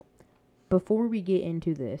Before we get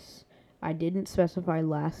into this, I didn't specify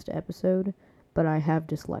last episode, but I have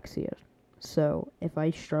dyslexia. So if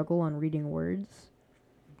I struggle on reading words,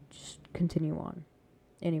 just continue on.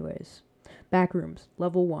 Anyways, Backrooms,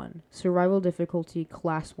 Level 1. Survival difficulty,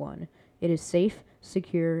 Class 1. It is safe,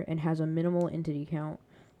 secure, and has a minimal entity count.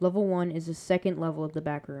 Level 1 is the second level of the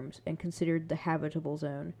Backrooms and considered the habitable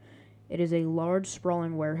zone. It is a large,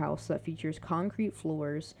 sprawling warehouse that features concrete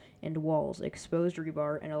floors and walls, exposed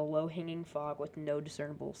rebar, and a low-hanging fog with no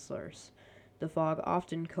discernible source. The fog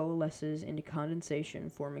often coalesces into condensation,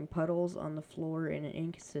 forming puddles on the floor in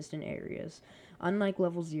inconsistent areas. Unlike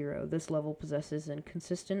Level 0, this level possesses a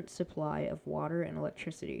consistent supply of water and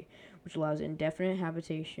electricity, which allows indefinite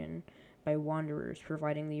habitation by wanderers,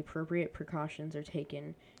 providing the appropriate precautions are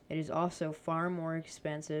taken. It is also far more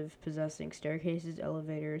expensive, possessing staircases,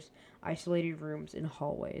 elevators, isolated rooms, and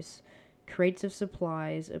hallways. Crates of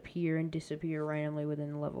supplies appear and disappear randomly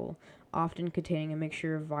within the level, often containing a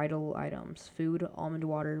mixture of vital items: food, almond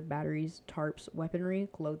water, batteries, tarps, weaponry,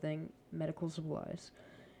 clothing, medical supplies,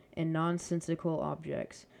 and nonsensical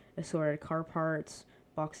objects: assorted car parts,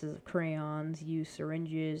 boxes of crayons, used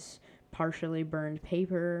syringes, partially burned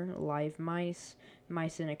paper, live mice,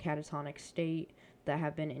 mice in a catatonic state that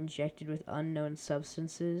have been injected with unknown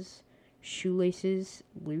substances, shoelaces,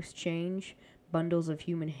 loose change, bundles of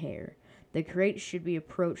human hair. The crates should be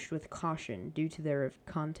approached with caution due to their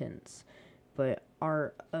contents, but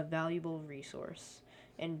are a valuable resource.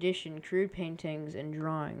 In addition, crude paintings and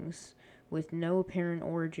drawings with no apparent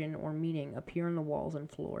origin or meaning appear on the walls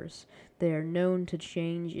and floors. They are known to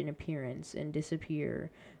change in appearance and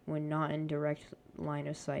disappear when not in direct line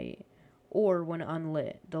of sight, or when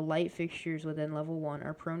unlit. The light fixtures within Level 1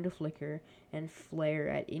 are prone to flicker and flare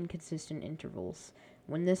at inconsistent intervals.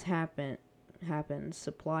 When this happens,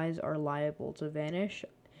 supplies are liable to vanish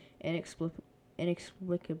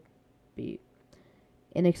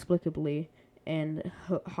inexplicably, and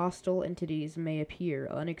hostile entities may appear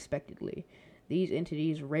unexpectedly. These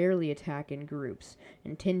entities rarely attack in groups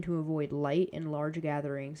and tend to avoid light and large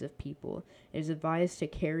gatherings of people. It is advised to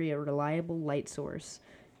carry a reliable light source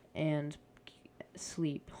and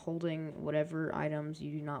sleep, holding whatever items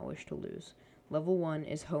you do not wish to lose. Level 1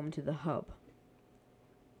 is home to the hub.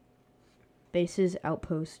 Bases,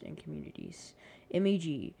 outposts, and communities.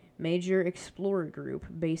 MEG, Major Explorer Group,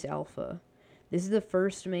 Base Alpha. This is the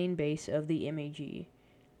first main base of the MEG.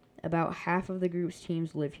 About half of the group's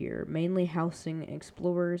teams live here, mainly housing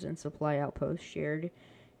explorers and supply outposts shared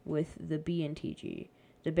with the BNTG.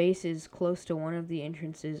 The base is close to one of the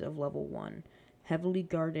entrances of Level 1, heavily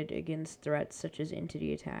guarded against threats such as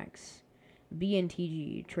entity attacks.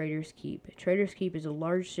 BNTG, Trader's Keep. Trader's Keep is a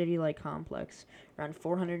large city-like complex, around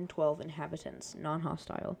 412 inhabitants,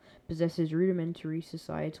 non-hostile, possesses rudimentary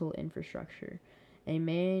societal infrastructure, a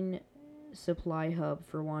main supply hub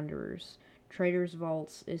for wanderers. Trader's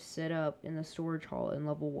Vaults is set up in the storage hall in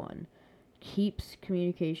Level 1. Keeps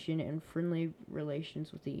communication and friendly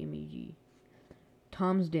relations with the MEG.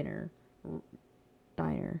 Tom's Diner,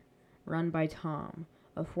 run by Tom,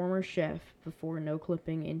 a former chef before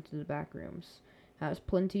no-clipping into the Backrooms. Has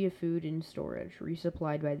plenty of food in storage,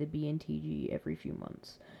 resupplied by the BNTG every few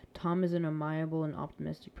months. Tom is an amiable and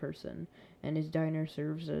optimistic person, and his diner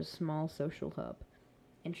serves as a small social hub.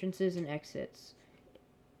 Entrances and exits.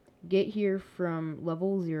 Get here from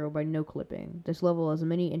Level 0 by no-clipping. This level has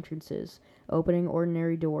many entrances, opening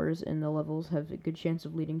ordinary doors, and the levels have a good chance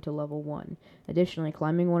of leading to Level 1. Additionally,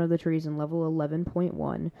 climbing one of the trees in Level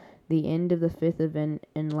 11.1, the end of the 5th event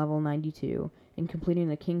in Level 92, and completing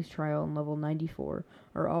the King's Trial in Level 94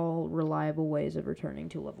 are all reliable ways of returning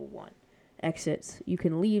to Level 1. Exits. You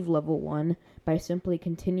can leave Level 1 by simply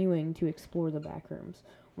continuing to explore the Backrooms.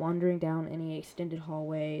 Wandering down any extended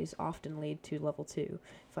hallways often lead to Level 2.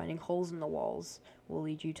 Finding holes in the walls will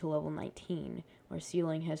lead you to Level 19, where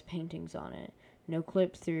ceiling has paintings on it. No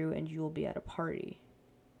clip through and you will be at a party.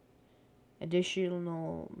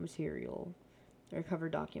 Additional material.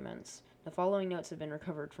 Recovered documents. The following notes have been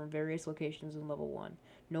recovered from various locations in Level 1.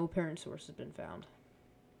 No apparent source has been found.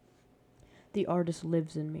 The artist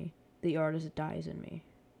lives in me. The artist dies in me.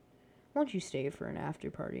 Won't you stay for an after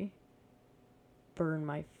party? Burn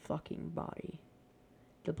my fucking body.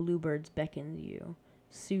 The bluebirds beckons you,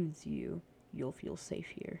 soothes you, you'll feel safe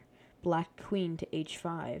here. Black queen to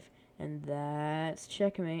h5, and that's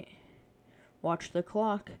checkmate. Watch the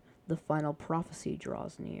clock, the final prophecy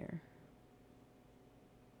draws near.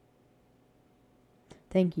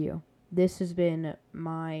 Thank you. This has been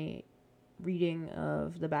my reading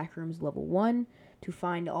of the Backrooms Level 1. To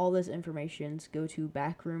find all this information, go to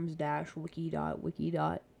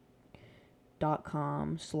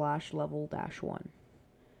backrooms-wiki.com/level-1.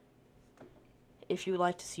 if you would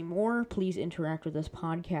like to see more, please interact with this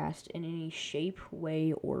podcast in any shape,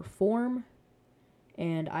 way, or form.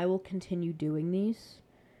 And I will continue doing these.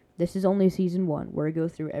 This is only Season 1, where I go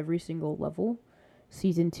through every single level.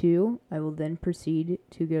 Season 2, I will then proceed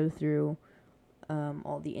to go through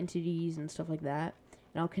all the entities and stuff like that.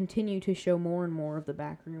 And I'll continue to show more and more of the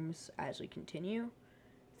Backrooms as we continue.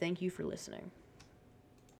 Thank you for listening.